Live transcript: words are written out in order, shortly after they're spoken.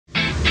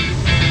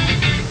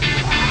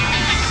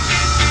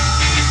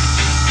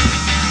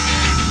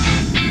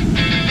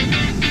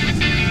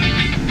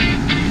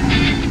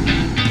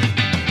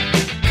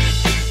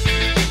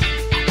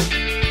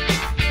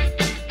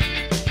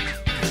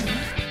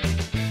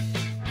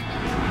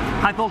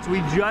Hi folks, we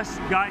just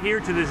got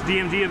here to this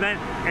DMG event,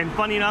 and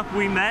funny enough,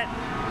 we met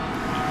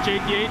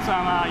Jake Yates.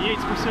 I'm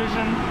Yates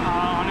Precision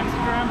on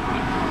Instagram.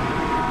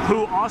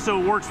 Who also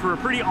works for a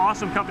pretty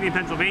awesome company in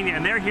Pennsylvania,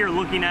 and they're here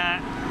looking at...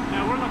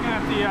 Yeah, we're looking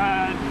at the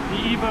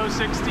Evo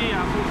 60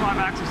 full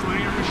 5-axis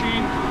linear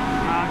machine.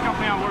 A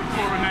company I work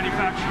for, we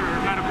manufacture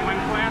medical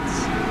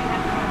implants.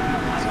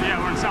 So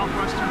yeah, we're in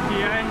southwestern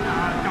PA.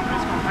 The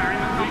company's called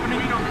Perryman Company.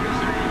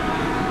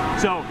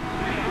 So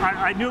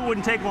I knew it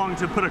wouldn't take long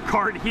to put a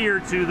card here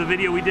to the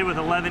video we did with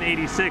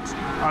 1186,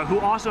 who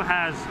also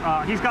has,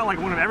 he's got like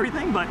one of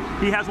everything, but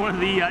he has one of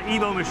the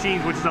Evo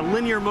machines, which is a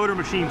linear motor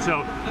machine,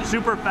 so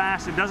super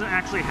fast. It doesn't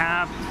actually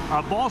have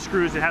ball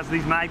screws. It has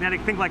these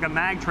magnetic, think like a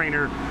mag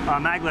trainer,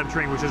 maglev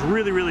train, which is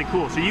really, really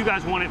cool. So you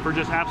guys want it for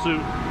just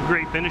absolute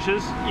great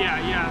finishes?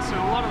 Yeah. So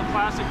a lot of the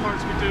plastic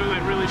parts we do,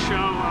 they really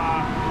show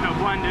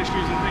blend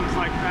issues and things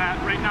like that.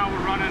 Right now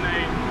we're running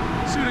a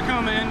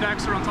Pseudocoma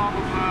indexer on top of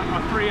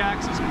a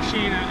 3-axis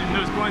machine, and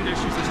those blend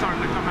issues are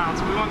starting to come out.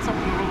 So we want something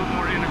a little bit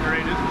more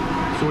integrated.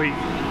 Sweet.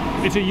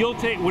 And so you'll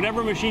take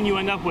whatever machine you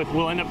end up with,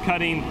 we'll end up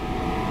cutting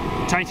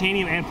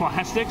titanium and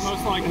plastics.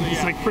 Most likely,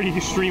 It's like pretty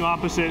extreme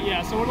opposite.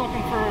 Yeah, so we're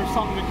looking for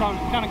something that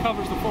kind of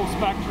covers the full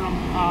spectrum.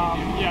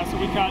 Yeah, so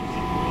we cut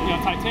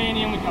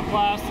titanium, we cut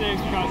plastics,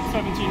 we got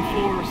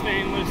 17-4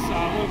 stainless,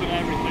 a little bit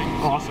of everything.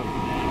 Awesome.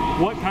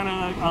 What kind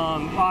of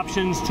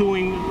options,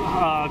 tooling,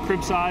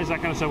 crib size,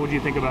 that kind of stuff would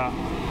you think about?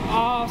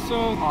 So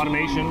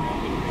automation?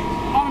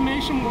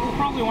 Automation, we'll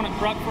probably want to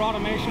prep for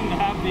automation to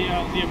have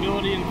the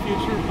ability in the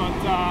future, but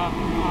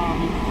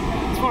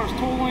as far as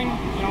tooling,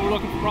 we're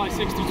looking for probably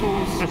 60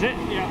 tools. That's it?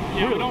 Yeah,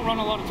 really? We don't run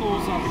a lot of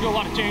tools. We do a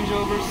lot of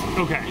changeovers.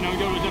 Okay. We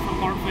go to a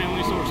different part family,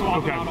 so we're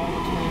swapping out all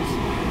the tools.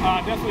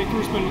 Definitely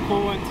through spin with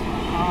coolant.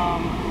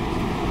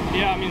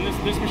 Yeah, I mean,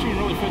 this machine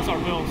really fits our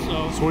bill,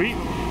 so. Sweet.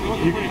 We're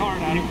looking pretty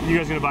hard at it. You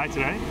guys gonna buy it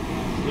today?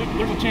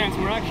 There's a chance.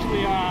 We're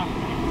actually,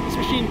 this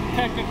machine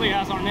technically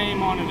has our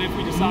name on it if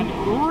we decide to.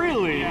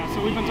 Really? Yeah,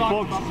 so we've been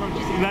talking about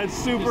purchasing. That's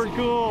super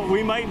cool.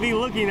 We might be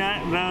looking at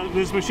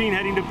this machine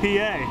heading to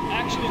PA.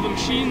 Actually, the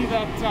machine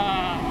that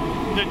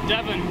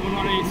Devin,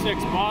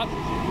 1186, bought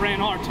ran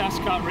our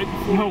test cut right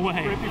before. No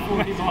way. Right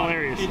before he bought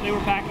hilarious. it. They were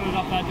packing it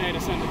up that day to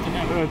send it to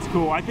him. That's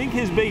cool. I think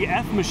his big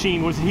F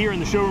machine was here in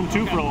the showroom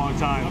too for a long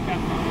time. Okay.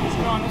 This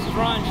is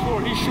Ryan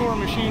Shore. He's Shore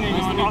Machining.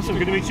 Awesome.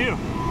 Good to meet you.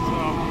 So,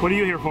 what are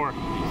you here for?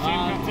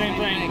 Same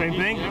thing. Same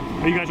thing? Yeah.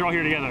 Oh, you guys are all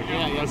here together?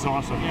 Yeah. That's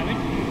awesome. Yeah, I think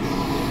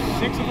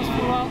 6 of us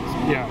flew out.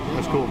 Yeah,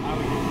 that's cool.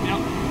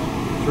 Yep.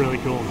 It's really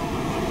cool.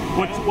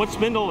 What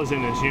spindle is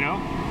in this, you know?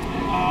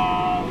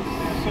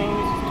 So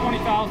it's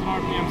 20,000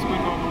 RPM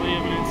spindle, I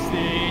believe, and it's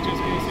the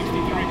HSK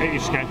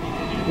 63.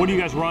 HSK. What do you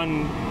guys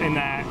run in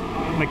that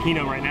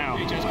Makino right now?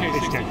 HSK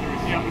 63.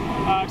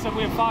 Yeah. Except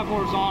we have 5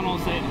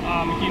 horizontals that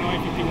Makino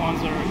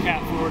A51s that are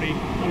Cat 40,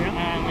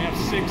 and we have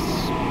 6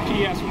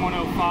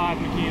 PS105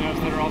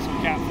 Makinos that are also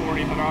Cat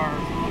 40, but our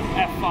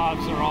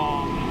F5s are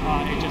all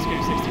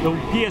HSK 63. The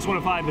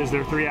PS105 is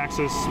their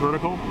 3-axis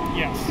vertical?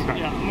 Yes. Okay.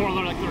 Yeah, more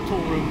like their tool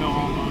room mill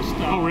almost.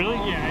 Oh, really?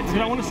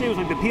 Yeah. I want to say it was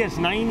like the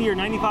PS90 or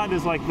 95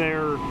 is like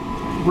their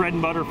bread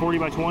and butter 40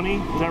 by 20.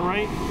 Is that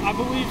right? I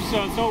believe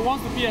so. So it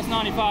was the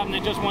PS95 and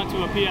they just went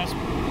to a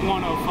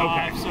PS105.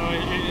 Okay. So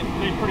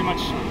they pretty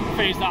much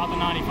phased out the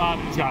 95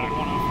 and it's got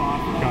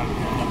 105. Got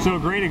it. So a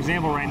great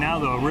example right now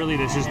though, really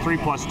this is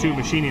 3+2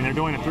 machining. They're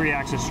doing a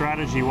 3-axis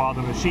strategy while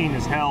the machine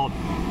is held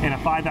in a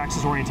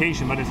 5-axis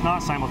orientation, but it's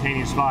not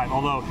simultaneous 5.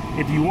 Although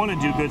if you want to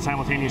do good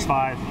simultaneous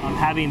 5,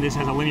 having this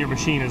as a linear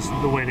machine is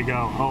the way to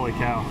go. Holy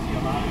cow.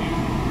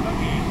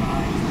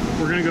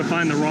 We're gonna go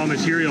find the raw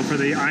material for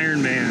the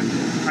Iron Man.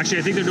 Actually,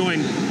 I think they're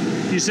doing,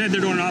 you said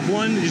they're doing op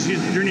 1.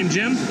 Your name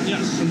Jim?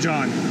 Yes. I'm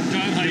John.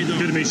 John, how you doing?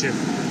 Good to meet you.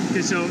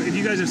 Okay, so if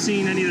you guys have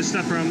seen any of the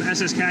stuff from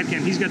SS CAD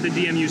Cam, he's got the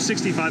DMU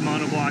 65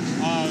 monoblock.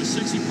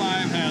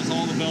 65 has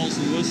all the bells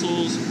and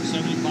whistles.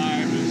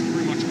 75 is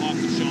pretty much off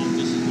the shelf.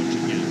 This is what you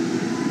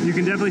get. You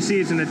can definitely see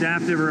it's an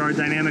adaptive or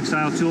dynamic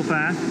style tool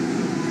path.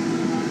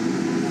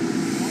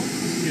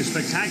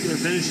 Spectacular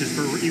finishes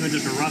for even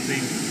just a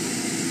roughing.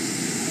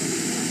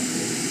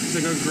 It's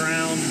like a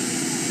ground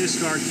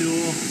discard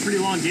tool. Pretty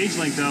long gauge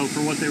length though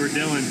for what they were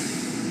doing.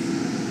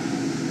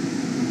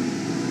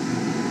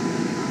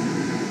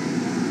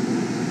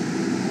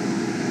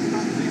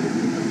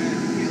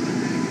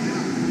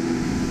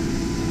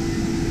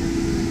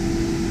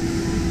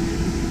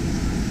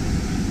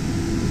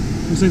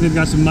 Looks like they've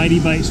got some Mighty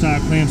Bite style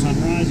clamps on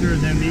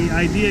risers, and the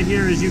idea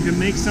here is you can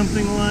make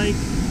something like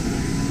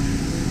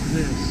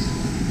this.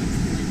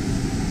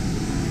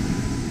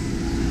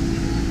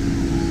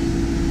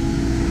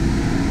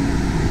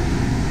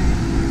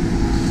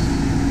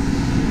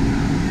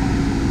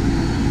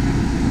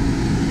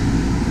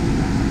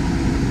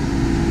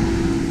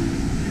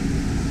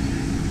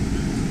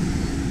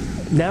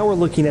 Now we're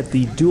looking at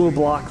the dual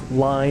block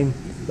line.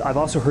 I've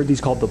also heard these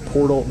called the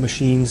portal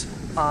machines.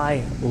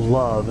 I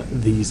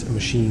love these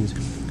machines.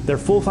 They're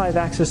full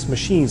 5-axis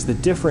machines. The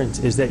difference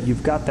is that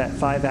you've got that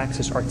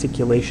 5-axis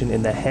articulation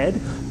in the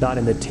head, not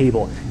in the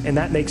table. And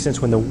that makes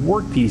sense when the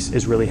workpiece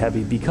is really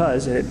heavy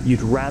because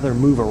you'd rather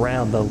move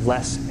around the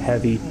less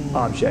heavy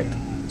object.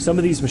 Some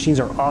of these machines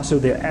are also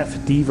the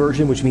FD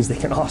version, which means they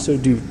can also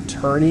do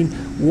turning.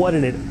 What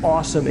an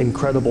awesome,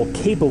 incredible,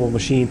 capable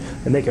machine,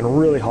 and they can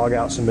really hog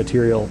out some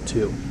material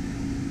too.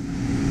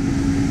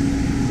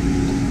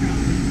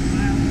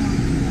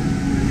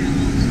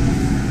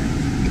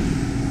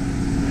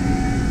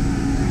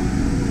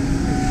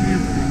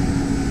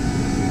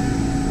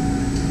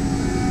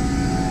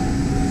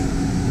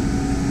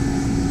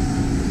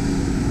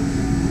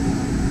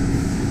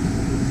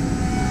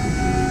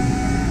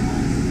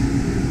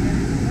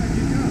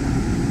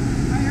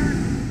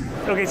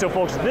 Okay, so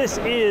folks, this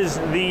is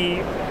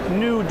the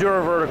new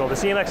Dura Vertical, the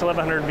CMX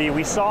 1100V.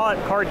 We saw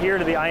it cart here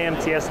to the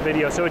IMTS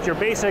video. So it's your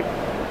basic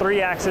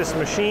 3-axis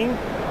machine.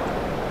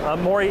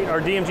 Mori,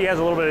 or DMG, has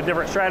a little bit of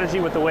different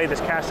strategy with the way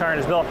this cast iron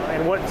is built.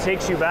 And what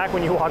takes you back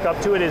when you walk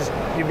up to it is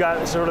you've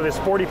got sort of this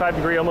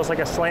 45-degree, almost like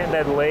a slant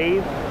bed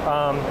lathe.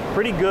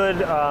 Pretty good.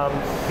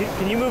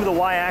 Can you move the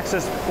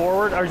Y-axis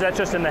forward, or is that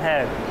just in the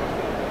head?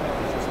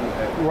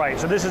 Right,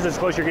 so this is as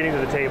close you're getting to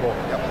the table.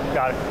 Yep.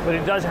 Got it. But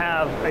it does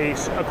have a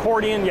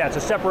accordion. Yeah, it's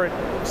a separate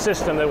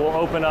system that will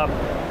open up.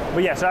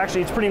 But yeah, so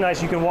actually it's pretty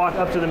nice. You can walk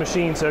up to the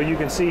machine, so you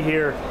can see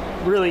here,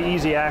 really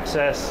easy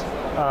access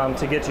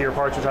to get to your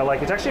parts, which I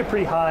like. It's actually a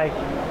pretty high.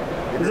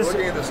 If you're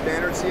looking at the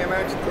standard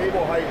CMX,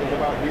 table height is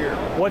about here.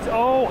 What's,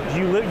 oh,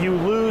 you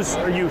lose,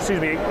 or you,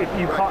 excuse me, if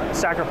you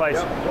sacrifice.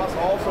 Yep. Plus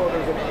also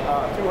there's a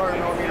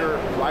 200-millimeter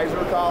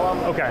riser column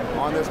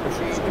on this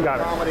machine to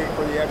accommodate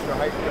for the extra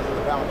height because of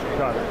the pallet chain.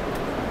 Got it.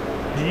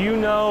 Do you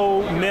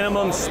know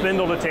minimum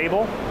spindle to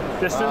table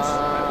distance?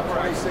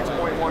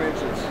 26.1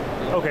 inches.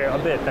 Okay, a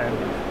bit then.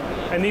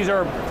 And these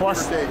are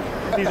plus,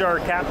 these are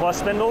Cat Plus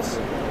spindles?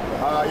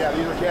 Yeah,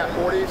 these are Cat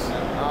 40s.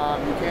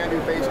 You can do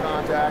face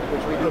contact,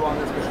 which we do on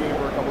this machine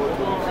for a couple of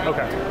tools.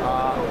 Okay.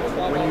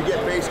 When you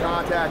get face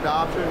contact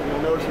option,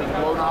 you'll notice there's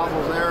blow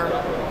nozzles there,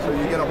 so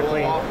you get a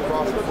blow off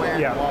across the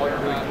plant while you're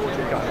doing tool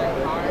changes.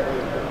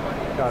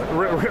 Got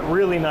it.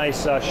 Really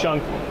nice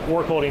shunt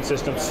work holding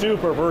system.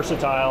 Super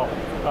versatile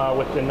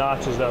with the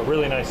notches though.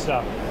 Really nice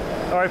stuff.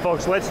 All right,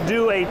 folks, let's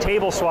do a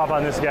table swap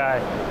on this guy.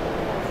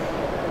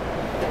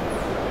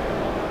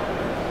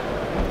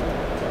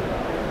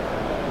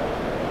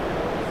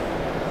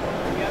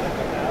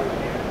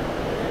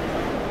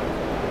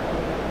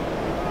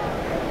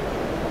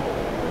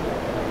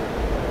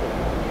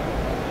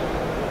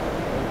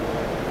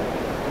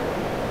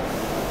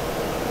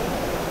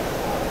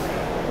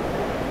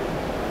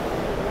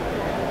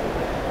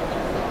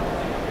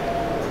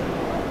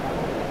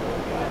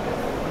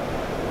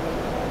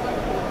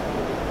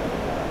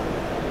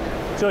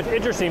 So it's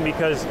interesting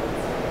because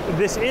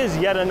this is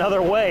yet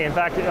another way, in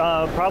fact,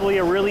 probably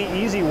a really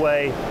easy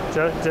way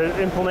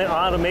to implement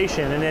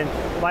automation. And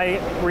then my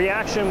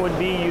reaction would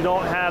be you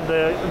don't have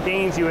the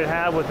gains you would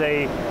have with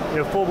a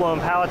full-blown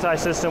palletized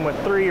system with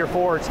 3 or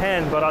 4 or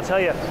 10, but I'll tell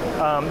you,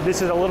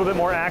 this is a little bit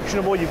more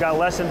actionable. You've got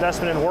less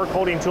investment in work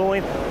holding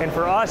tooling, and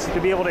for us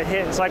to be able to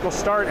hit cycle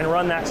start and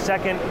run that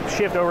second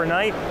shift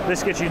overnight,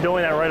 this gets you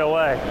doing that right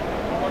away.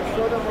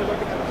 We're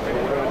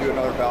going to do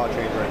another pallet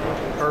change right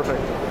now.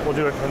 Perfect. We'll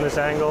do it from this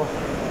angle.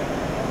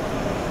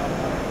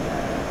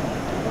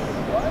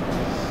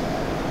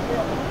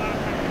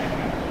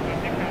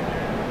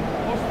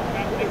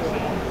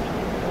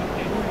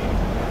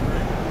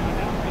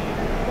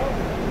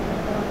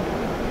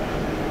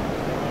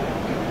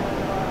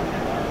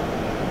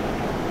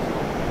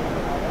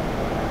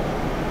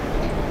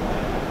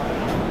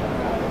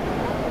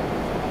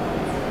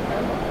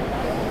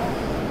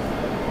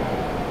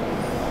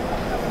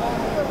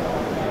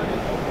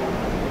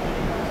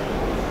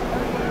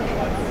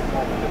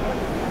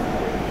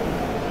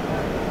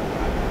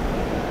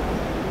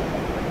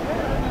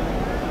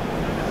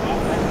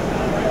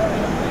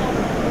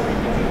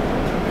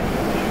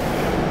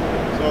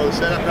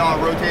 The setup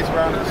pallet rotates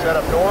around to the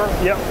setup door.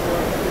 Yep.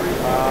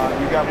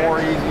 You've got more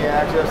easy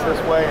access this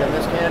way, and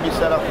this can be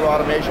set up for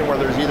automation where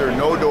there's either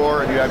no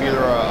door and you have either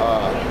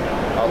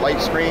a light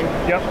screen,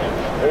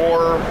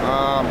 or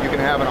you can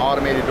have an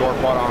automated door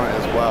put on it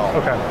as well.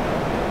 Okay.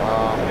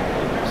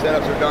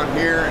 Setups are done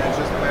here, and it's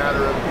just a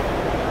matter of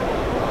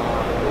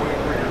going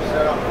through your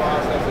setup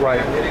process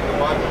and hitting the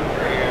button,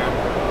 and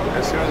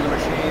as soon as the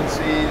machine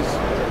sees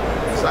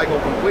cycle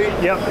complete,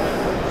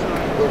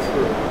 goes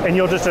through. And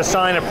you'll just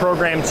assign a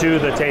program to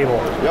the table.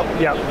 Yep.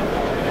 Yep.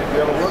 You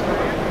have a look,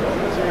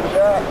 save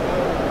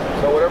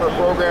that. So whatever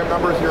program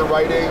numbers you're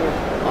writing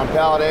on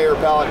pallet A or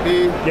pallet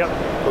B,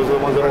 those are the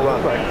ones that will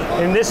run. Right.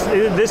 And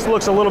this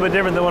looks a little bit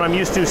different than what I'm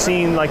used to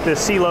seeing, like the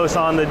silos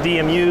on the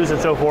DMUs and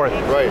so forth.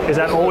 Right. Is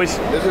that always?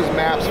 This is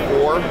MAPS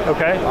 4.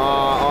 Okay.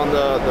 On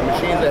the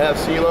machines that have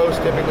silos,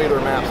 typically they're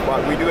MAPS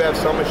 5. We do have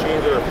some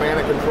machines that are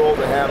FANUC controlled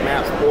that have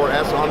MAPS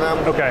 4S on them.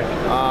 Okay.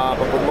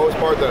 But for the most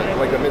part,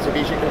 like the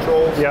Mitsubishi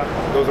controls,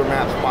 those are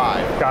MAPS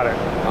 5. Got it.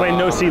 Wait,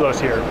 no silos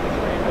here.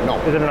 No.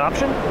 Is it an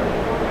option?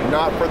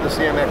 Not for the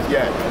CMX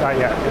yet. Not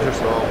yet.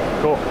 Interesting.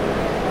 Cool.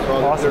 So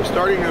Awesome. they're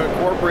starting to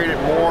incorporate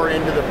it more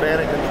into the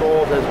Fanuc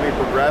controls as we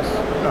progress.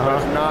 But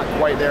it's not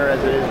quite there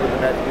as it is with the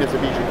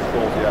Mitsubishi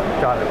controls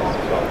yet. Got it.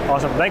 So.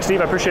 Awesome. Thanks,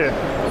 Steve. I appreciate it.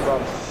 No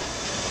problem.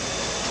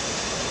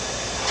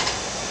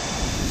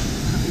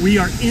 We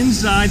are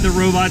inside the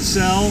robot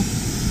cell.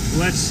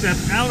 Let's step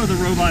out of the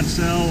robot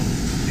cell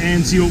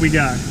and see what we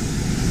got.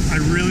 I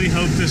really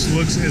hope this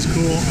looks as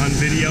cool on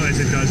video as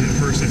it does in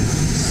person.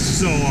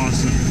 So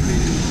awesome.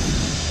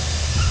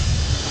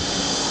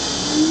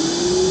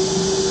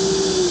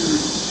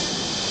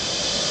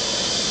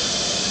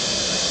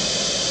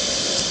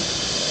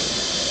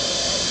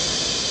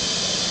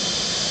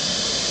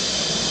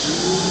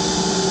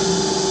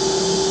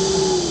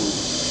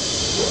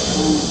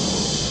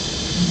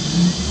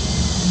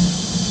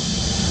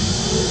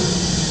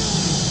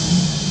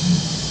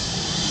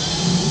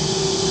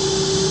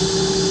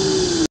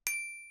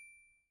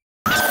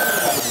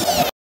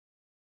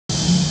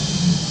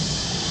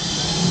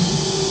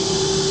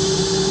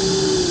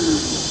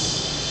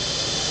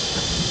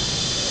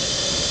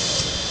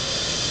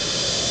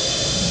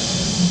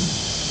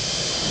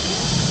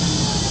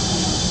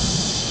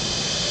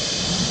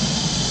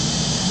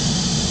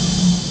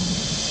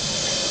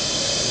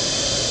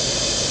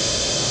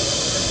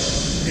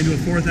 Into a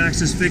 4th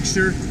axis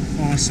fixture.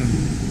 Awesome.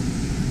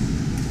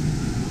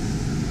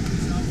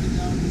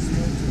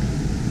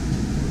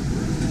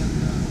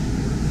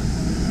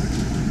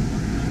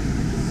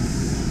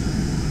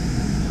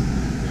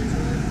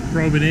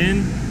 Probe it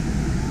in.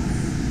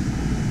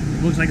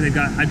 It looks like they've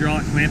got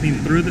hydraulic clamping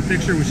through the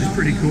fixture, which is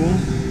pretty cool.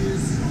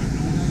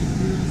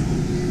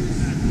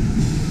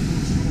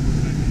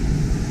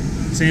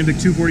 Sandvik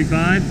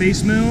 245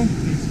 base mill.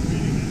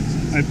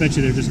 I bet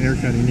you they're just air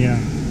cutting, yeah.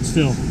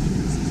 Still.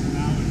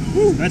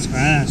 Woo, that's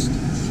fast.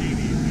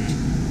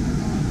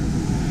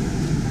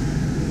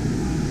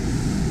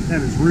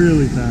 That is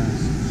really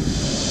fast.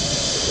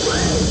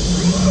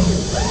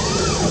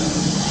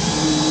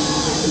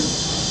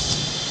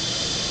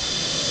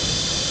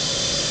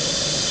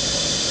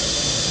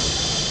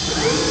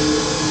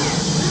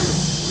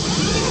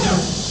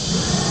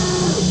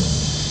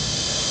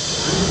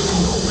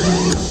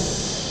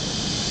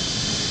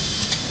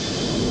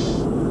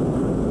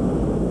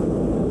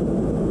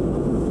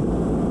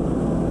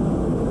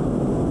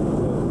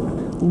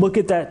 Look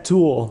at that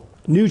tool.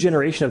 New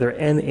generation of their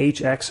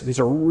NHX. These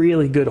are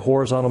really good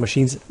horizontal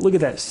machines. Look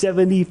at that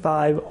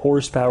 75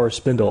 horsepower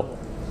spindle.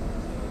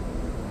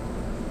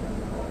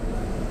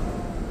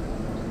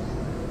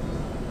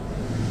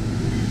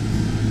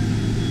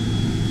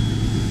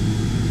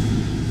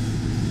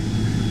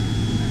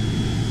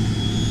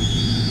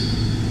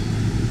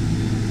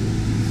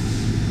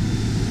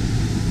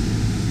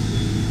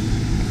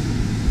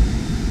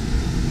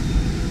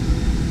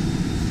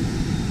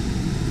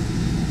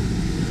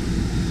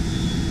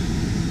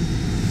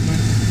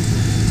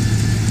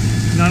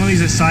 Not only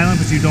is it silent,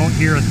 but you don't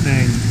hear a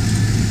thing.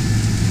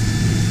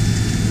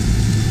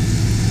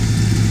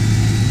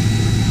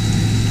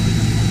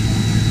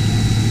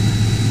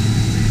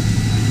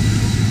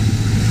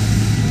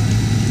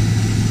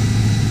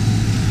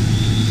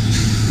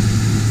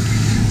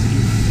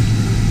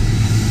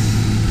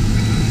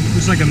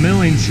 Looks like a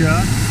milling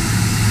chuck.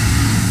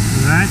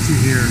 That you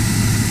hear.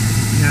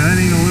 Yeah, that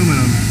ain't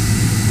aluminum.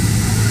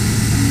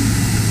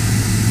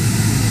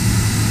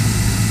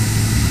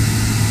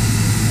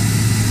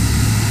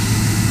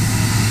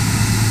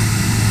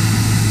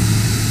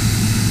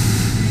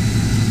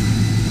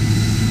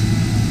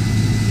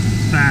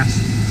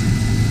 Fast.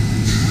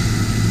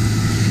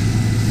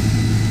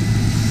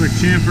 Quick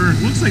chamfer.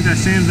 Looks like that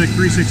Sandvik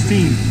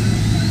 316.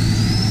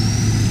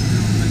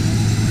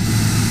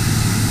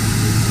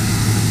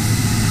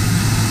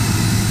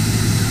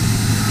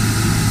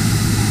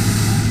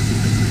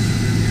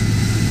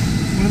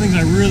 One of the things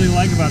I really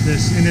like about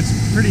this, and it's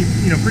pretty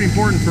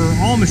important for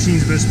all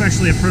machines, but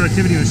especially a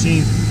productivity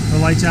machine that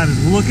lights out, is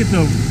look at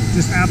the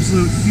just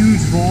absolute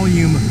huge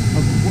volume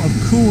of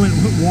coolant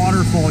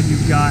waterfall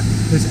you've got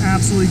that's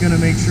absolutely going to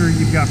make sure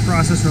you've got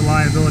process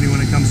reliability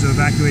when it comes to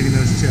evacuating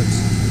those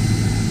chips.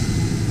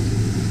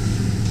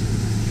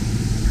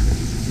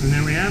 And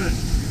there we have it.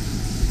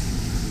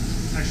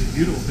 Actually,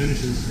 beautiful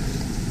finishes.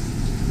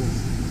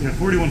 Yeah,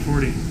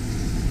 4140.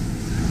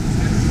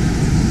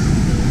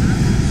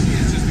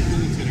 It's just the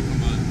cooling's gonna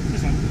come on.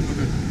 That's fine.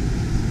 Okay.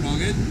 All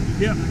good?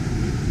 Yep.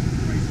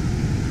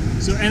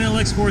 So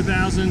NLX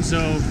 4000,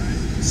 so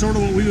sort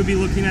of what we would be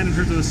looking at in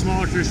terms of the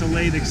smaller traditional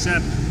lathe,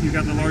 except you've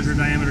got the larger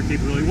diameter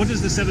capability. What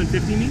does the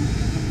 750 mean?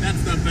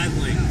 That's the bed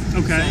length.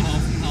 Okay. So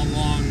how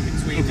long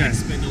between like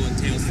spindle and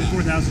tail stuff.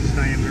 4000 is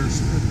diameter.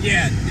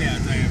 Yeah,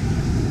 diameter.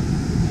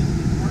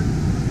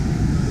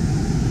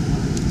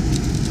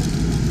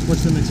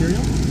 What's the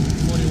material?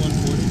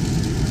 4140.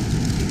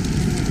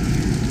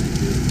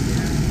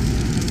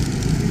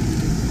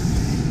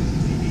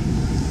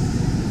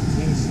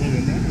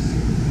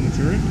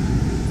 Maturity?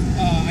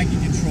 I can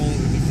control it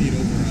with the feed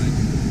override.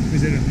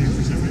 Is it at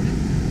 100% right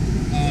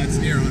now? It's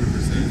near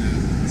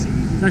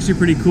 100%. Yeah. It's actually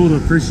pretty cool to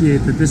appreciate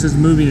that this is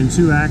moving in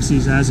 2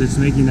 axes as it's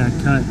making that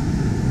cut.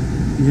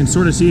 You can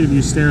sort of see it if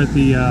you stare at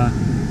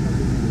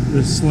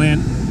the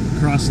slant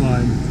cross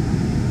slide.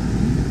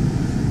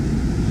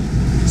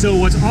 So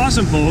what's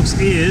awesome, folks,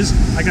 is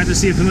I got to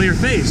see a familiar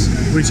face,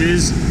 which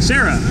is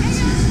Sarah.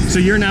 So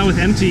you're now with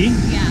MT,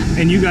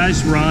 and you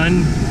guys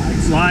run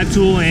live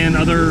tool and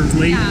other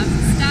lathe. Yeah,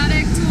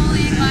 static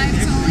tooling, live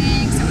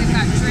tooling. So we've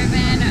got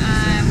driven.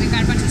 We've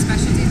got a bunch of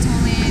specialty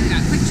tooling. We've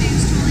got quick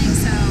change tooling.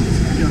 So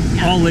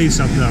all lathe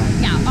stuff, though.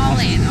 Yeah, all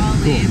awesome. lathe, all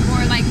cool. lathe,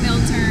 or like mill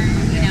turn.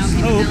 You know,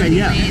 capability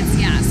lathes.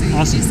 Yeah, so you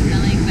awesome. can do some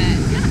milling, but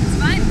yeah, it's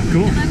fun.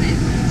 Cool. I love it.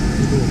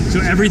 Cool. So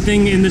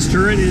everything in this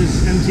turret is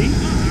MT?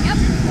 Yep.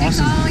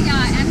 Awesome. It's all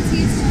MT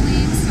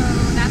tooling. So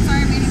that's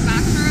our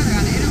manufacturer. They're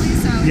out of Italy.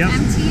 So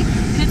MT.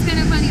 And it's kind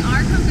of funny.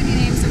 Our company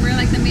name. So we're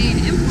like the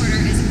main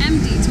importer is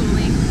MD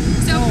tooling.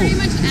 So pretty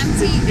much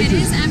MT. It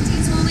is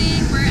MT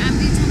tooling. We're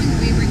MD tooling.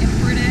 We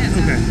import it.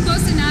 So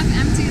close enough.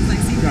 MT is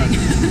like same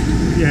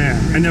thing. Yeah.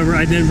 I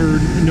never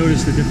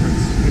noticed the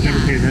difference. I never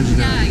paid attention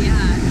to that.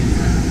 Yeah.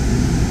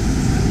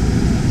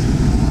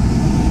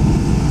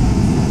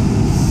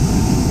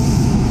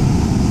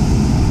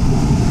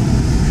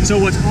 So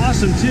what's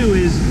awesome too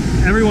is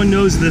everyone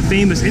knows the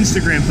famous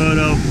Instagram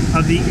photo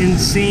of the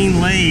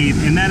insane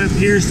lathe, and that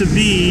appears to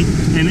be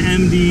an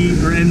MD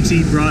or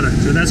MT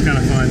product. So that's kind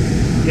of fun.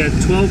 Yeah,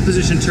 12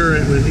 position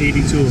turret with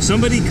 80 tools.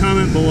 Somebody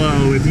comment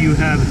below if you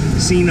have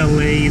seen a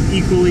lathe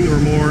equally or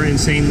more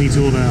insanely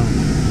tooled out.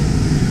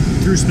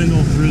 Through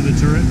spindle, through the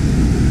turret?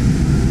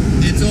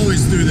 It's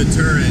always through the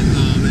turret,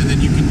 and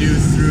then you can do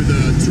through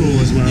the tool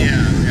as well.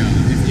 Yeah,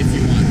 if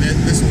you want.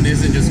 This one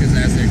isn't just because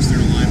it has the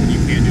external line, but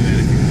you can do that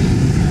if you want.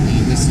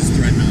 This is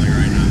thread milling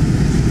right now.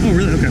 Oh,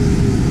 really? Okay.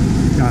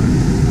 Got it.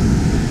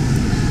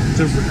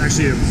 So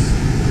actually an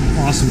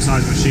awesome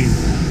size machine.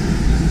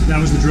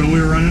 That was the drill we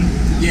were running?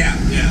 Yeah,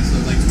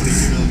 so like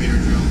 22mm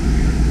drill.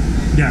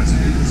 Yeah,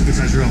 it's a good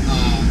size drill.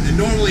 And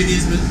normally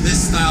this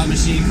style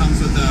machine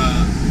comes with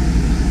a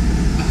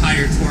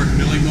higher torque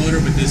milling motor,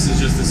 but this is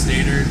just a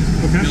standard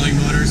milling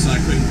motor, so I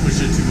couldn't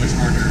push it too much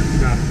harder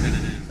than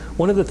it is.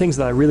 One of the things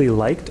that I really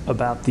liked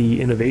about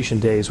the Innovation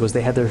Days was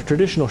they had their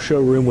traditional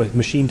showroom with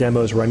machine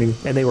demos running,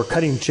 and they were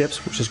cutting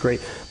chips, which is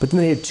great, but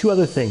then they had 2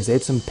 other things. They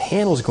had some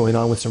panels going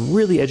on with some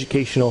really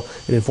educational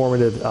and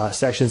informative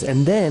sessions,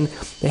 and then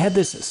they had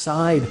this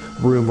side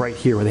room right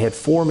here where they had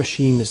 4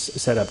 machines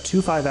set up,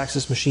 2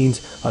 5-axis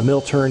machines, a mill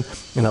turn,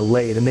 and a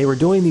lathe, and they were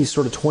doing these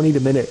sort of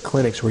 20-minute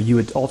clinics where you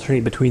would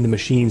alternate between the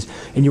machines,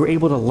 and you were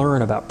able to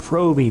learn about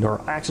probing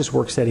or axis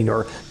work setting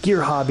or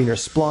gear hobbing or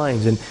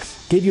splines, and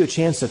gave you a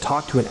chance to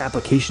talk to an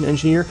application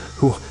engineer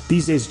who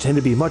these days tend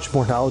to be much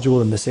more knowledgeable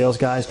than the sales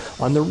guys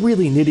on the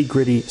really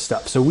nitty-gritty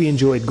stuff. So we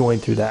enjoyed going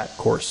through that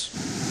course.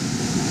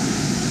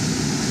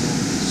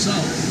 So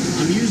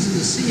I'm using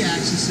the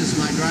C-axis as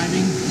my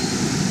driving,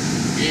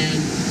 and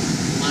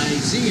my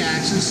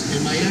Z-axis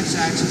and my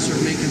X-axis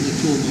are making the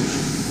tool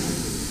motion.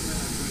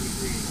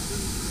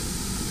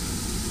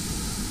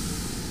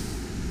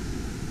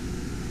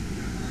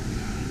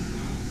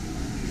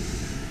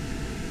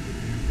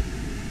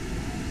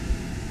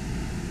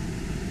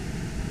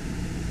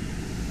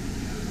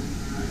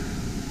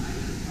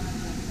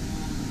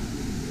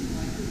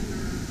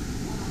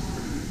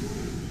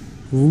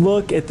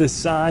 Look at the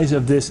size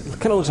of this. It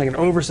kind of looks like an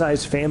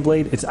oversized fan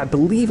blade. It's, I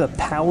believe, a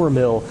power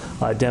mill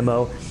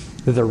demo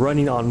that they're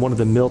running on one of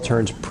the mill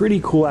turns.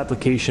 Pretty cool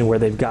application where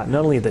they've got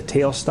not only the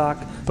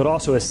tailstock, but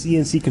also a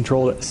CNC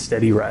controlled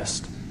steady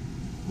rest.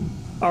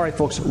 All right,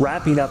 folks,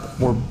 wrapping up,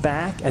 we're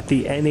back at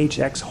the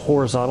NHX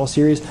horizontal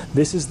series.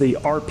 This is the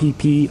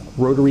RPP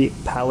rotary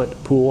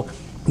pallet pool.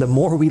 The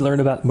more we learn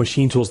about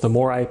machine tools, the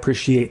more I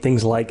appreciate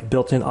things like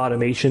built-in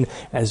automation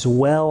as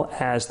well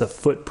as the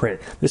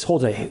footprint. This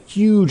holds a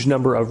huge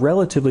number of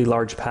relatively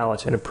large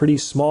pallets and a pretty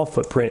small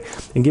footprint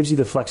and gives you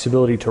the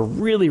flexibility to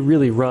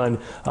really run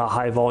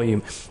high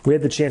volume. We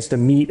had the chance to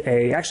meet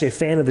actually a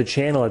fan of the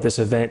channel at this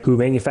event who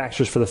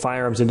manufactures for the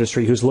firearms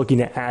industry, who's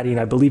looking at adding,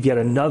 I believe, yet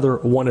another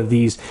one of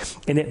these.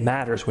 And it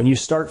matters. When you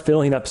start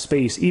filling up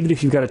space, even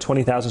if you've got a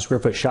 20,000 square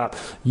foot shop,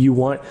 you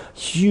want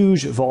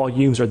huge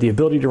volumes or the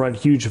ability to run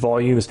huge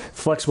volumes.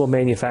 Flexible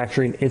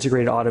manufacturing,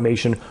 integrated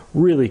automation,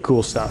 really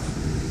cool stuff.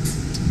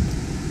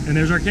 And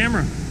there's our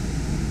camera.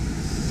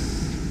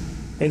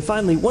 And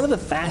finally, one of the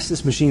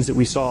fastest machines that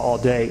we saw all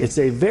day, it's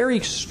a very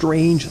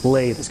strange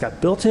lathe. It's got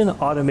built-in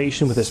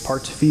automation with this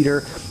parts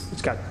feeder.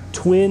 It's got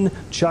twin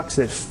chucks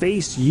that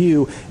face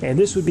you, and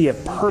this would be a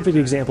perfect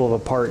example of a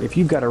part if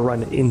you've got to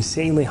run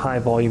insanely high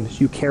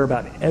volumes. You care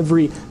about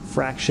every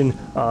fraction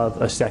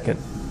of a second.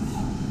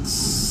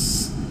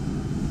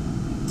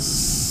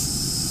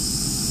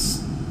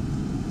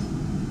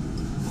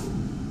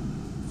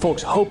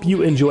 Folks, hope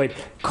you enjoyed.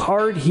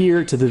 Card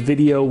here to the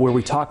video where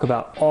we talk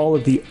about all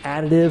of the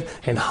additive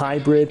and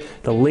hybrid,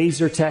 the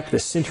laser tech, the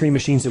sintering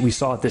machines that we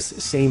saw at this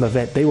same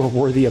event. They were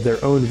worthy of their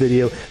own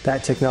video.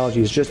 That technology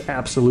is just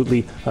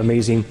absolutely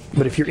amazing.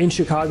 But if you're in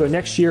Chicago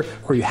next year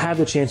or you have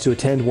the chance to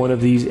attend one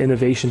of these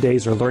innovation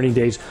days or learning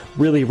days,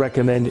 really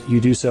recommend you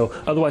do so.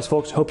 Otherwise,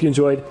 folks, hope you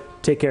enjoyed.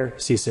 Take care.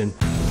 See you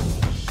soon.